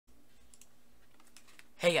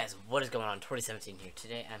Hey guys, what is going on? 2017 here.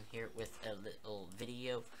 Today I'm here with a little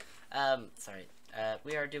video.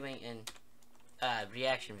 We are doing an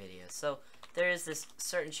reaction video. So there is this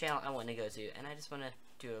certain channel I want to go to, and I just want to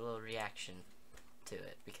do a little reaction to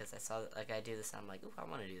it because I saw that, like, I do this and I'm like, ooh, I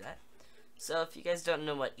want to do that. So if you guys don't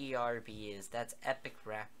know what ERB is, that's Epic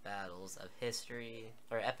Rap Battles of History,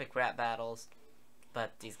 or Epic Rap Battles,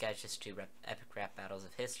 but these guys just do Epic Rap Battles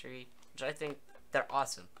of History, which I think they're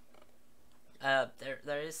awesome.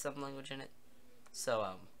 There is some language in it,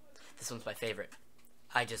 so this one's my favorite.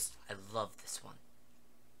 I love this one.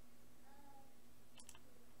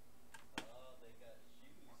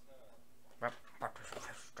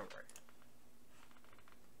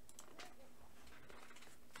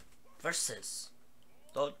 Versus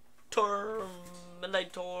the Terminator.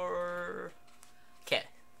 Okay,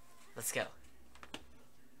 let's go.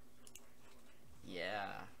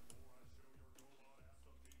 Yeah.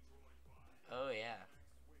 Oh yeah.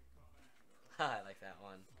 I like that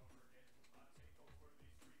one.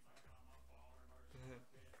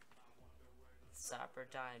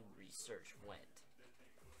 Cyberdyne research went.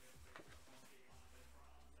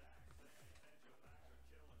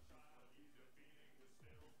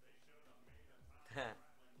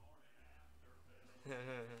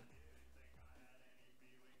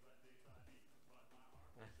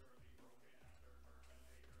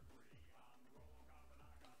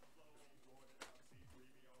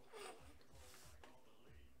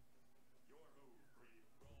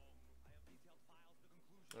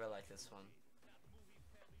 I like this one.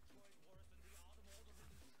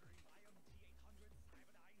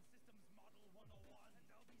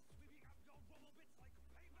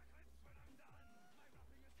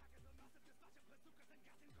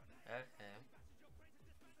 Okay.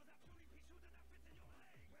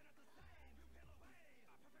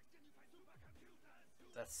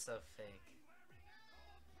 That's so fake.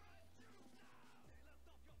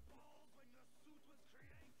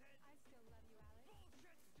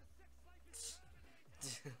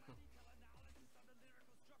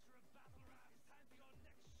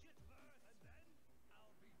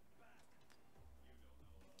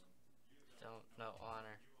 Don't know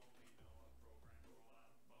honor.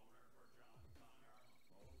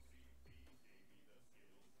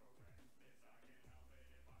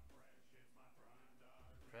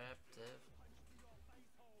 Reptive.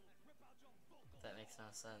 That makes no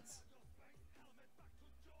sense.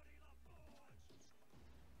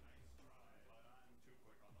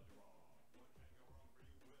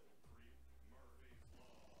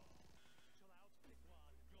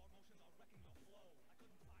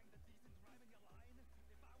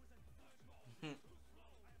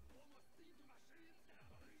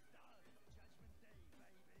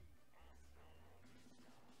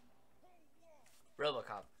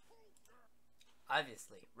 Robocop.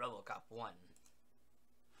 Obviously, Robocop won.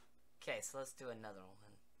 Okay, so let's do another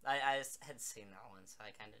one. I just had seen that one, so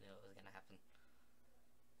I kind of knew it was gonna happen.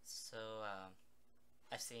 So,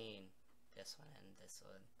 I've seen this one and this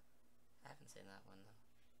one. I haven't seen that one though.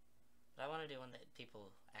 But I want to do one that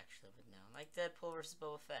people actually would know, like Deadpool vs.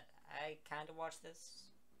 Boba Fett. I kind of watched this.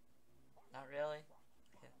 Not really.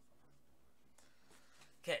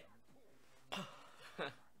 Okay.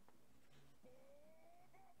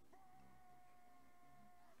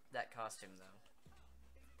 That costume though.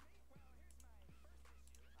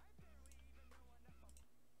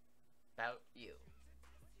 About you.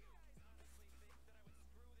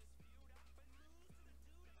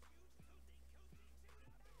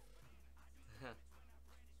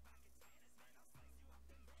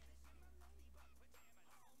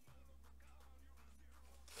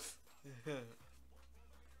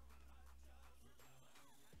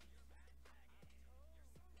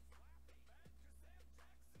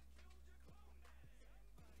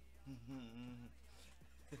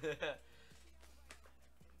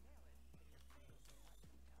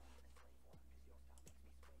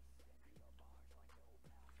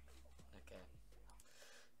 Okay.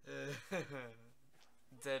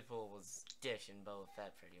 Deadpool was dishing Boba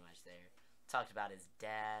Fett pretty much there. Talked about his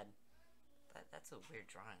dad. That's a weird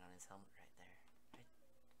drawing on his helmet right there.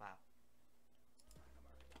 Wow.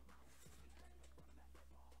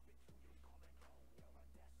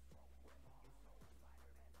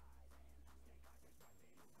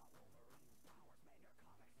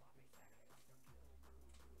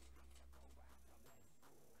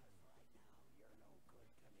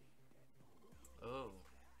 Oh.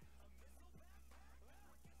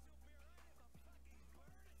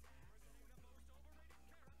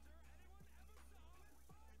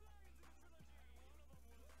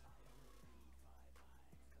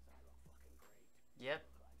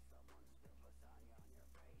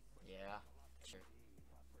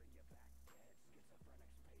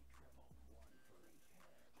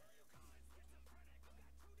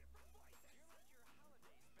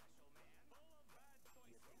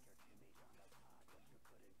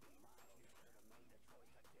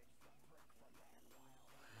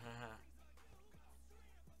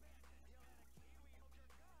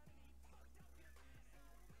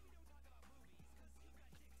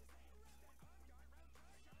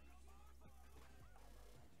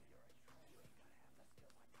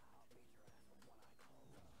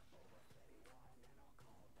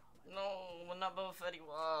 not Boba Fett.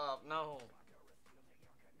 Oh, no.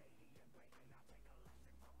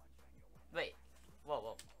 Wait. Whoa,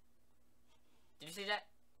 whoa. Did you see that?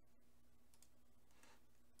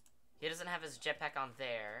 He doesn't have his jetpack on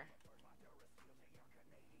there.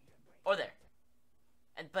 Or there.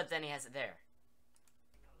 But then he has it there.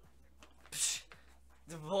 Psh,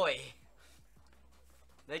 the boy.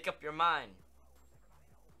 Make up your mind.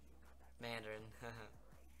 Mandarin.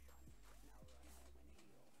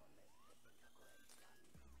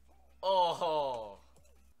 Oh.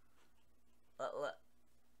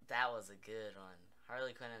 That was a good one.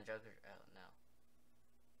 Harley Quinn and Joker. Oh, no.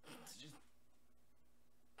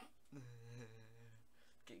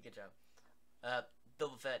 Good job.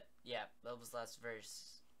 Boba Fett. Yeah, Boba's last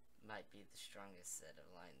verse might be the strongest set of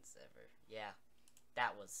lines ever. Yeah,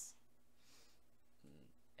 that was.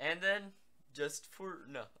 And then, just for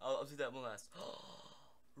no, I'll do that one last.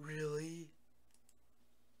 Really?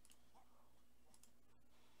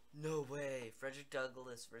 No way. Frederick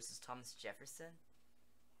Douglass versus Thomas Jefferson.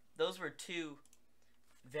 Those were two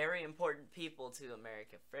very important people to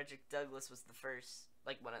America. Frederick Douglass was the first,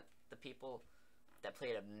 like one of the people that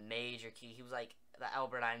played a major key. He was like the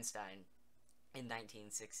Albert Einstein in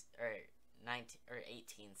 1860s or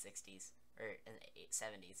in the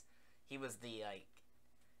 70s. He was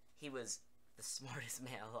the smartest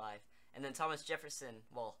man alive. And then Thomas Jefferson,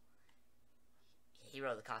 well, he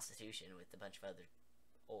wrote the Constitution with a bunch of other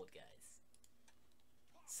old guys.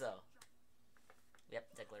 So,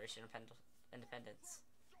 yep, Declaration of Independence.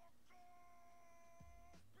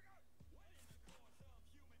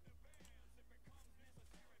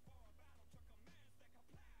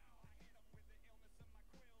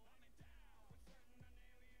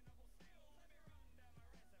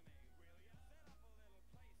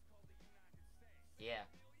 Yeah.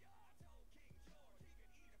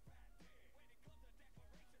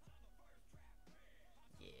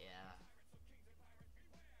 Yeah.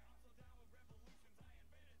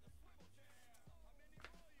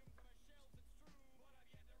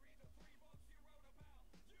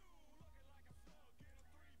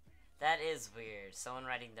 That is weird. Someone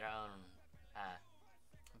writing their own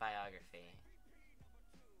biography.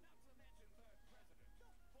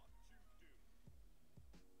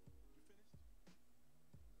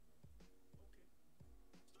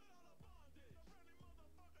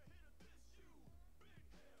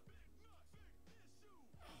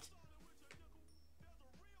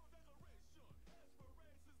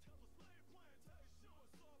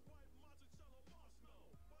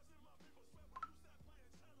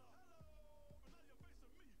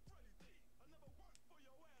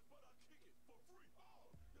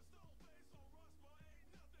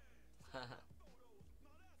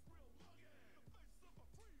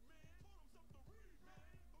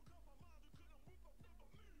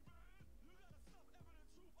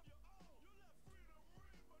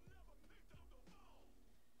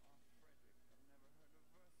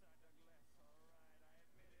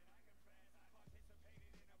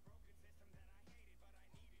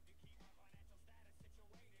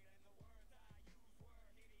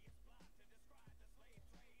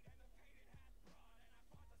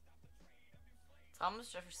 Thomas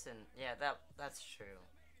Jefferson, yeah, that's true.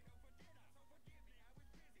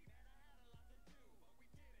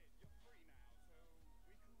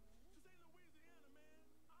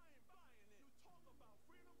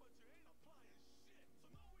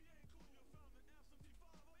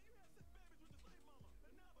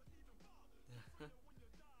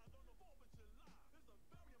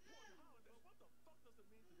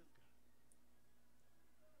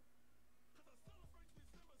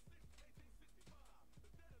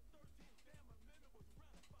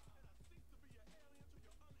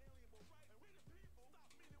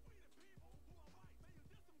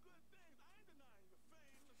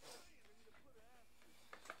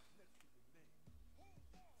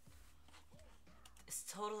 It's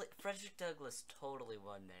totally Frederick Douglass totally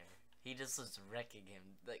won there. He just was wrecking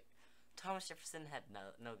him. Like Thomas Jefferson had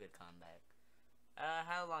no good comeback.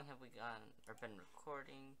 How long have we gone or been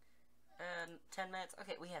recording? 10 minutes.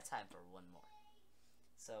 Okay, we have time for one more.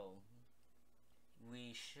 So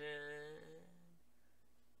we should.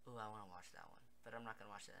 Ooh, I want to watch that one, but I'm not gonna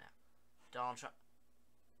watch that now. Donald Trump.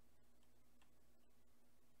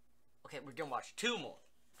 Okay, we're gonna watch two more.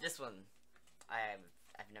 This one,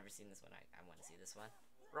 I've never seen this one. I want to see this one.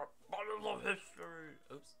 History.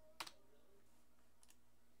 Oops.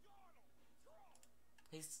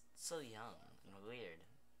 He's so young and weird.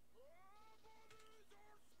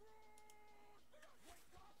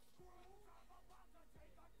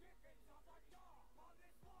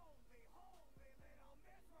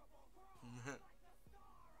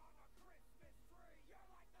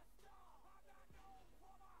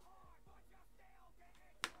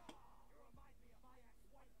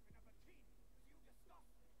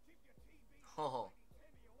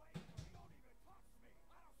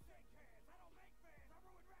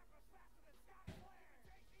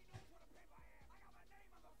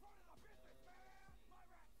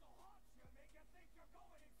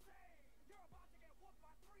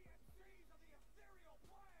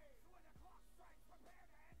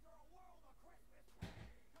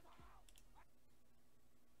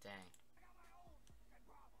 Dang.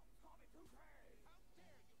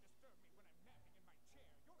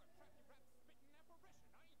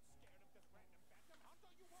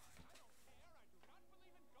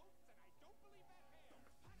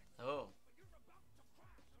 Oh.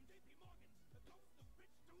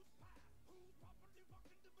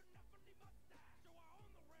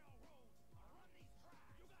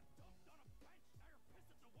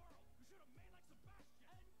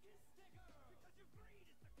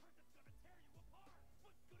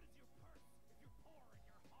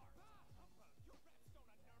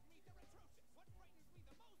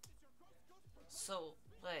 So,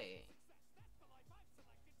 wait.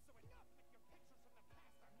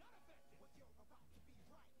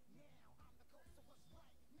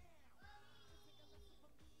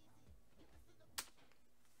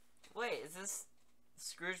 Wait, is this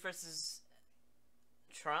Scrooge versus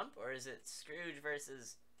Trump, or is it Scrooge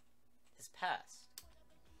versus his past?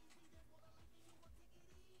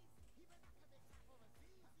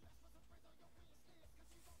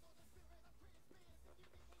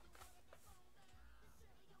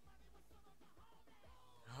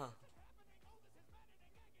 Huh.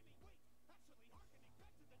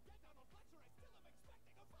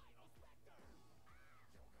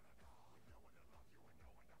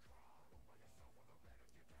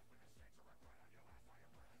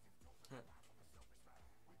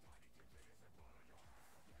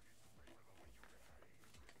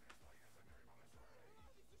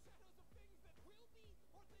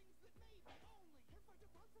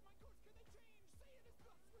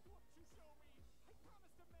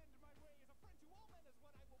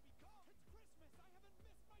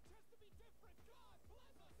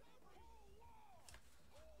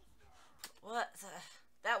 What?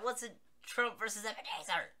 That wasn't Trump versus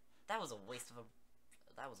Ebenezer. That was a waste of a.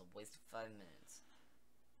 That was a waste of 5 minutes.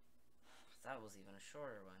 That was even a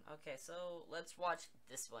shorter one. Okay, so let's watch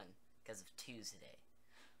this one because of Tuesday.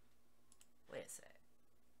 Wait a sec.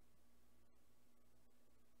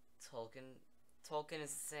 Tolkien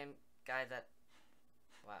is the same guy that.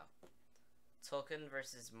 Wow. Tolkien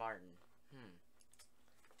versus Martin.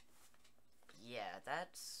 Yeah,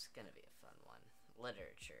 that's gonna be a fun one.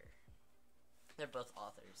 Literature. They're both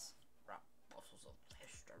authors. Rock Fossils of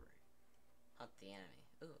History. Hunt the enemy.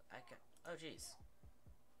 Ooh, I got. Oh, jeez.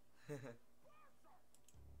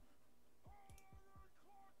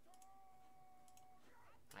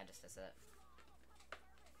 I just said that.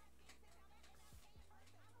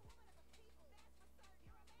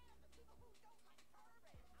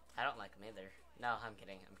 I don't like them either. No, I'm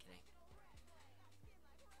kidding. I'm kidding.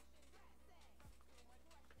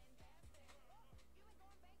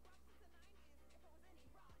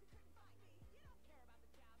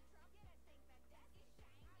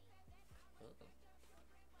 Ooh.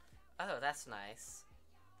 Oh, that's nice.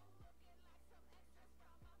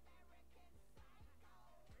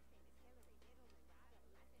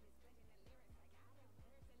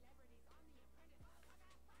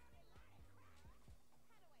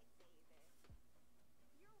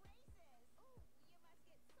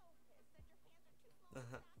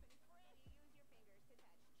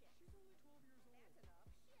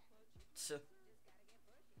 So.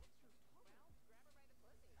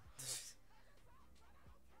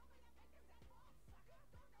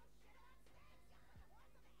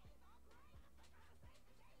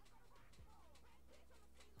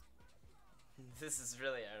 This is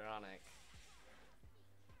really ironic.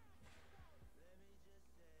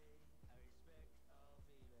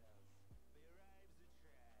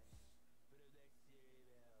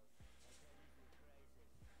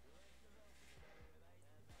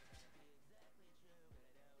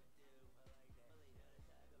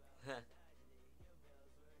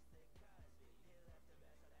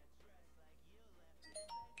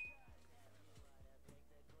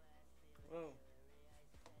 Whoa.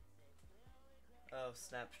 Oh,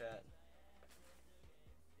 Snapchat.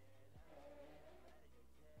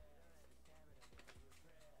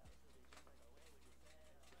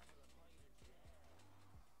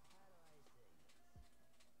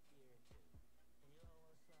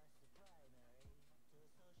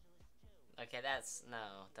 Okay, that's no.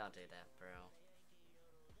 Don't do that, bro.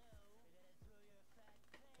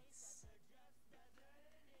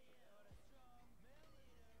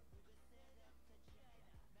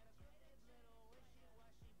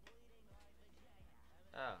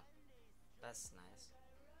 Oh, that's nice.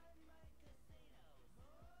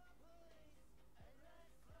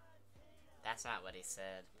 That's not what he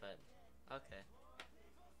said, but okay.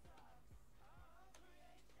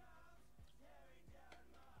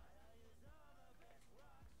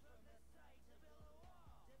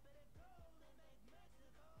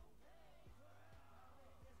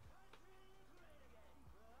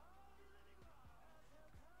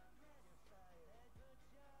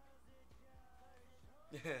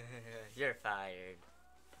 You're fired.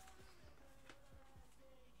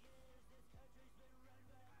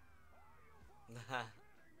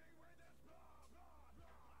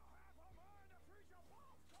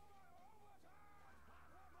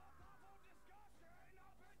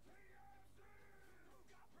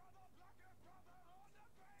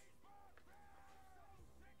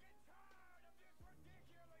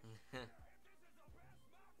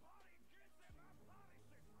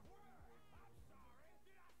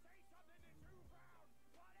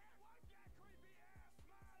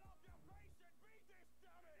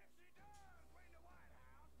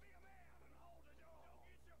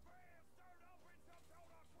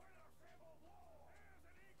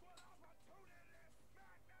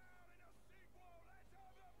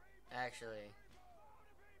 Actually,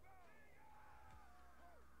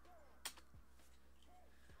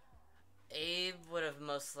 Abe would have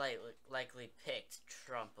most likely picked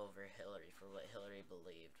Trump over Hillary for what Hillary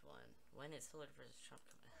believed won. When is Hillary versus Trump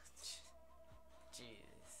coming out?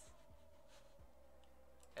 Jeez.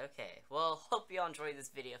 Okay, well, hope you all enjoyed this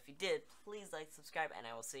video. If you did, please like, subscribe, and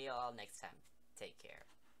I will see you all next time. Take care.